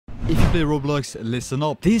If you play Roblox, listen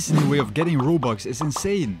up. This new way of getting Robux is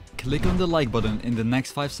insane. Click on the like button in the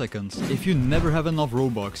next 5 seconds. If you never have enough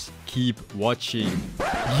Robux, keep watching.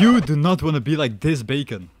 You do not want to be like this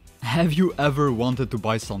bacon. Have you ever wanted to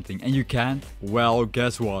buy something and you can't? Well,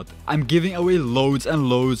 guess what? I'm giving away loads and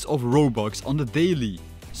loads of Robux on the daily.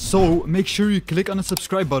 So make sure you click on the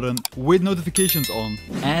subscribe button with notifications on.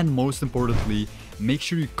 And most importantly, make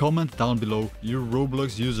sure you comment down below your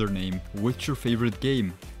Roblox username with your favorite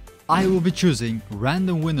game. I will be choosing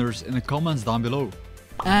random winners in the comments down below.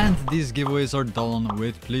 And these giveaways are done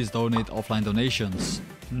with please donate offline donations.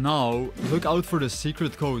 Now, look out for the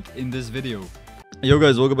secret code in this video. Yo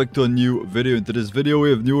guys, welcome back to a new video. In today's video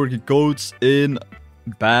we have new working codes in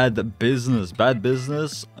Bad Business. Bad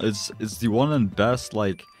Business is the one and best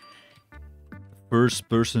like first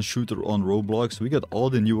person shooter on Roblox. We got all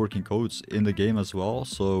the new working codes in the game as well.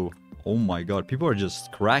 So, oh my god, people are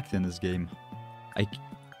just cracked in this game.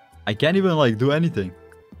 I can't even like do anything.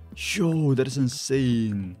 Yo, that is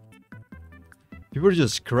insane. People are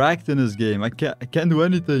just cracked in this game. I can't do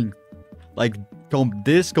anything. Like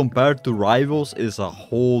this compared to Rivals is a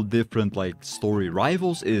whole different like story.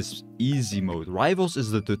 Rivals is easy mode. Rivals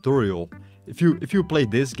is the tutorial. If you play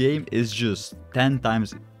this game, it's just 10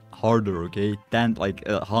 times harder, okay?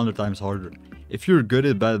 100 times harder. If you're good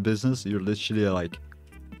at Bad Business, you're literally like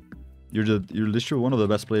you're literally one of the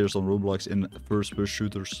best players on Roblox in first-person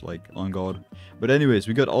shooters, like on god. But anyways,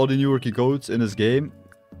 we got all the new working codes in this game.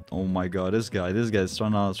 Oh my god, this guy is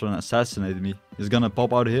trying to assassinate me. He's gonna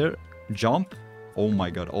pop out here, jump. Oh my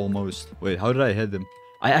god, almost. Wait, how did I hit him?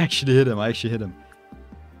 I actually hit him.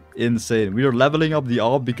 Insane. We are leveling up the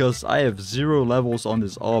op because I have 0 levels on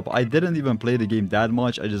this op. I didn't even play the game that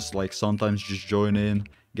much. I just like sometimes just join in,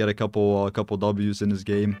 get a couple W's in this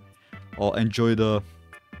game. I'll enjoy the.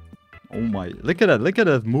 Oh my! Look at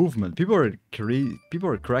that movement. People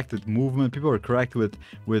are cracked with movement. People are cracked with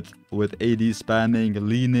AD spamming,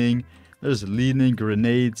 leaning. There's leaning,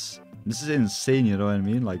 grenades. This is insane. You know what I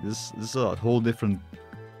mean? Like this is a whole different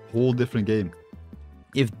game.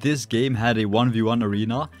 If this game had a 1v1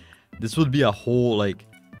 arena, this would be a whole like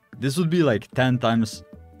 10 times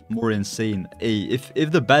more insane. If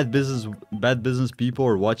the bad business people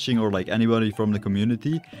are watching, or like anybody from the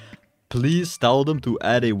community, please tell them to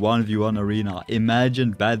add a 1v1 arena.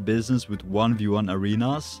 Imagine Bad Business with 1v1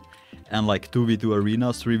 arenas and like 2v2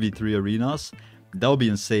 arenas, 3v3 arenas. That would be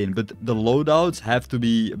insane. But the loadouts have to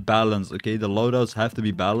be balanced, okay? The loadouts have to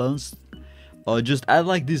be balanced. Just add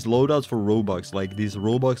like these loadouts for Robux, like these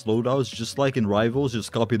Robux loadouts, just like in Rivals.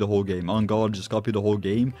 Just copy the whole game. On god, just copy the whole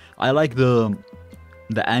game. I like the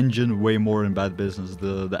engine way more in Bad Business.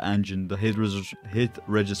 The engine, the hit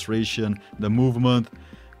registration, the movement,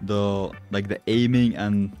 the aiming,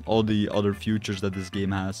 and all the other features that this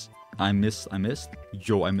game has. I missed.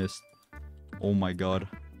 Yo, I missed. Oh my god,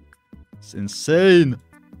 it's insane.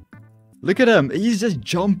 Look at him. He's just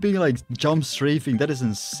jumping, like jump strafing. That is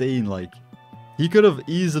insane. Like he could have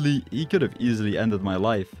easily ended my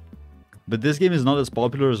life. But this game is not as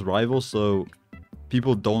popular as Rivals, so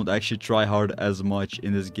people don't actually try hard as much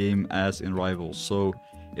in this game as in Rivals. So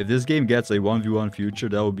if this game gets a 1v1 future,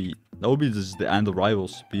 that would be just the end of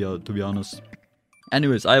Rivals, to be honest.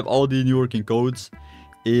 Anyways, I have all the new working codes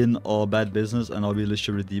in Bad Business, and I'll be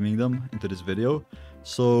literally redeeming them into this video.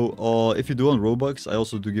 So if you do on Robux, I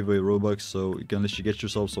also do give away Robux, so you can literally get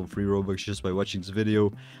yourself some free Robux just by watching this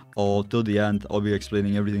video till the end. I'll be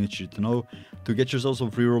explaining everything that you need to know to get yourself some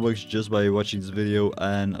free Robux just by watching this video.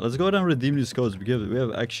 And let's go ahead and redeem these codes because we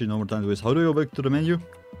have actually no more time to waste. How do I go back to the menu?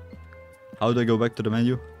 How do I go back to the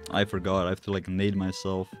menu? I forgot. I have to like nade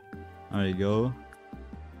myself. There you go.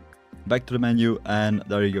 Back to the menu, and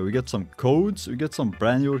there you go. We get some codes. We get some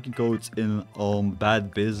brand new working codes in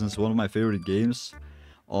Bad Business, one of my favorite games.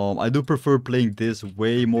 I do prefer playing this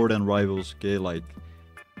way more than Rivals. Okay, like,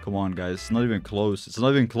 come on, guys. It's not even close. It's not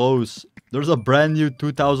even close. There's a brand new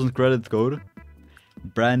 2000 credit code.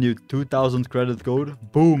 Brand new 2000 credit code.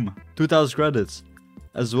 Boom, 2000 credits.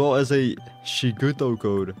 As well as a Shiguto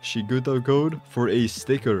code. Shiguto code for a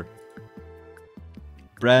sticker.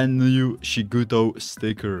 Brand new Shiguto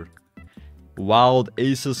sticker. Wild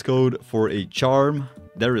Aces code for a charm.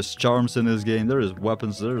 There is charms in this game. There is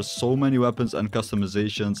weapons. There are so many weapons and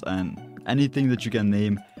customizations and anything that you can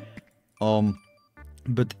name.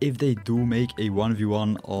 But if they do make a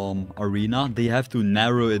 1v1 arena, they have to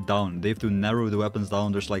narrow it down. They have to narrow the weapons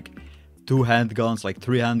down. There's like 2 handguns, like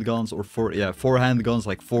 3 handguns, or 4 handguns,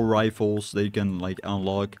 like 4 rifles that you can like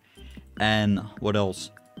unlock. And what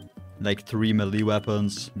else? Like 3 melee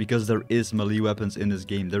weapons, because there is melee weapons in this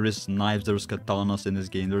game. There is knives, there's katanas in this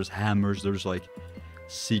game, there's hammers, there's like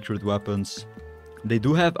secret weapons. They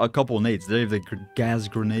do have a couple nades. They have the gas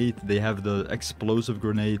grenade. They have the explosive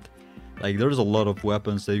grenade. Like, there's a lot of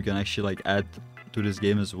weapons that you can actually like add to this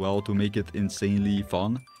game as well to make it insanely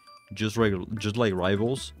fun, just like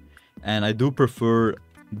Rivals. And I do prefer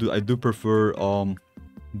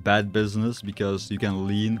Bad Business because you can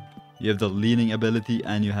lean. You have the leaning ability,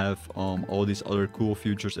 and you have all these other cool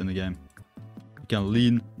features in the game. You can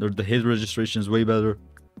lean. The hit registration is way better.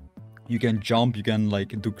 You can jump. You can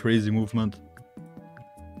like do crazy movement.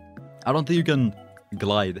 I don't think you can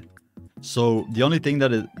glide. So the only thing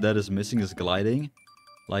that is missing is gliding,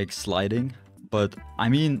 like sliding. But I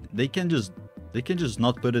mean, they can just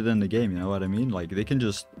not put it in the game. You know what I mean? Like they can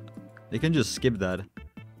just skip that.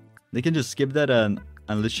 They can just skip that and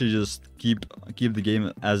literally just keep the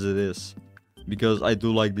game as it is, because I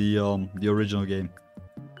do like the original game.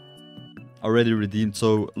 Already redeemed.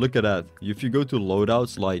 So look at that. If you go to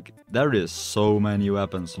loadouts, like there is so many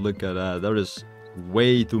weapons. Look at that. There is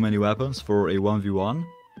way too many weapons for a 1v1.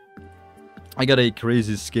 I got a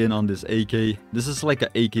crazy skin on this AK. This is like an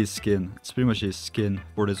AK skin. It's pretty much a skin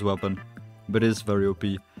for this weapon, but it's very OP.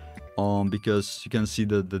 Because you can see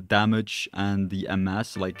the damage and the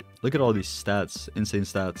MS. Like, look at all these stats, insane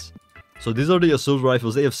stats. So these are the assault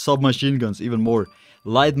rifles. They have submachine guns, even more.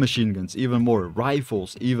 Light machine guns, even more.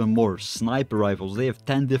 Rifles, even more. Sniper rifles. They have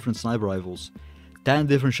 10 different sniper rifles, 10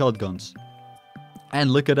 different shotguns. And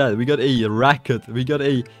look at that. We got a racket. We got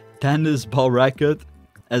a tennis ball racket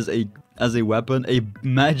as a weapon. A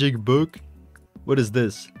magic book. What is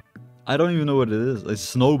this? I don't even know what it is. A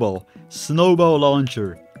snowball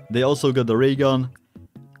launcher. They also got the ray gun.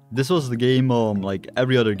 This was the game, like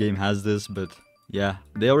every other game has this, but yeah,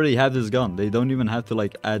 they already have this gun. They don't even have to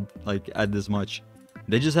like add this much.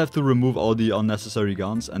 They just have to remove all the unnecessary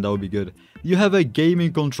guns, and that would be good. You have a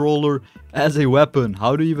gaming controller as a weapon.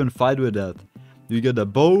 How do you even fight with that? You get a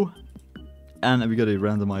bow, and we got a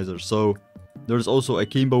randomizer. So there's also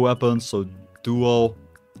akimbo weapons, so dual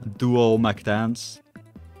Mach 10s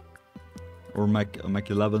or Mach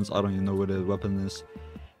 11s. I don't even know what the weapon is.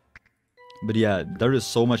 But yeah, there is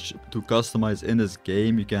so much to customize in this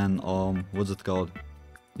game. You can what's it called?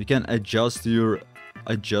 You can adjust your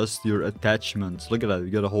attachments. Look at that. You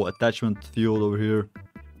got a whole attachment field over here.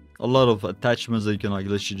 A lot of attachments that you can like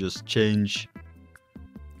literally just change.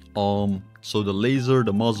 So the laser,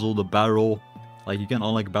 the muzzle, the barrel, like you can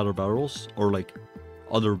unlock better barrels or like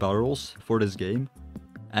other barrels for this game.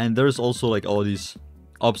 And there's also like all these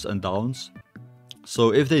ups and downs.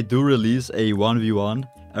 So if they do release a 1v1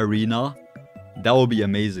 arena, that will be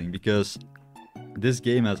amazing, because this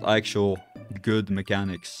game has actual good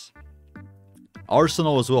mechanics.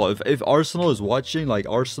 Arsenal as well. If Arsenal is watching, like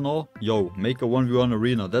Arsenal, yo, make a 1v1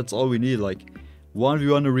 arena. That's all we need. Like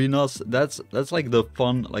 1v1 arenas, that's like the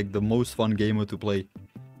fun, like the most fun game mode to play.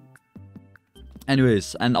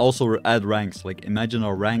 Anyways, and also add ranks. Like imagine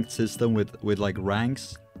a ranked system with like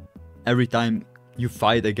ranks. Every time you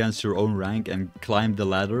fight against your own rank and climb the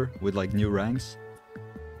ladder with like new ranks.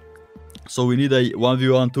 So we need a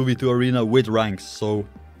 1v1 2v2 arena with ranks. So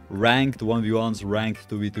ranked 1v1s, ranked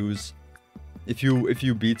 2v2s. If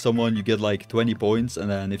you beat someone, you get like 20 points, and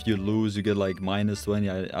then if you lose, you get like minus 20.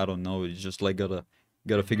 I don't know. You just like gotta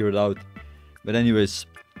figure it out. But anyways,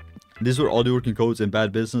 these were all the working codes in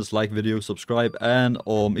Bad Business. Like video, subscribe, and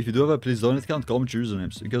if you do have a Please Donate account, comment your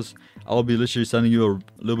usernames, because I'll be literally sending you a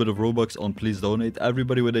little bit of Robux on Please Donate.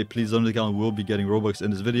 Everybody with a Please Donate account will be getting Robux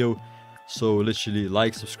in this video. So literally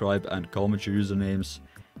like, subscribe, and comment your usernames.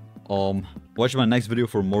 Watch my next video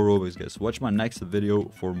for more Robux, guys. Watch my next video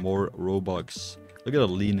for more Robux. Look at the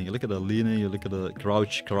leaning. Look at the leaning. Look at the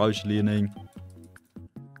crouch leaning.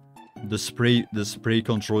 The spray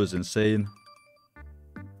control is insane.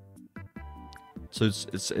 So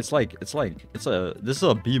this is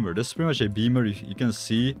a beamer. This is pretty much a beamer. You can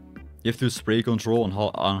see you have to spray control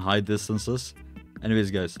on high distances.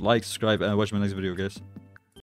 Anyways, guys, like, subscribe, and watch my next video, guys.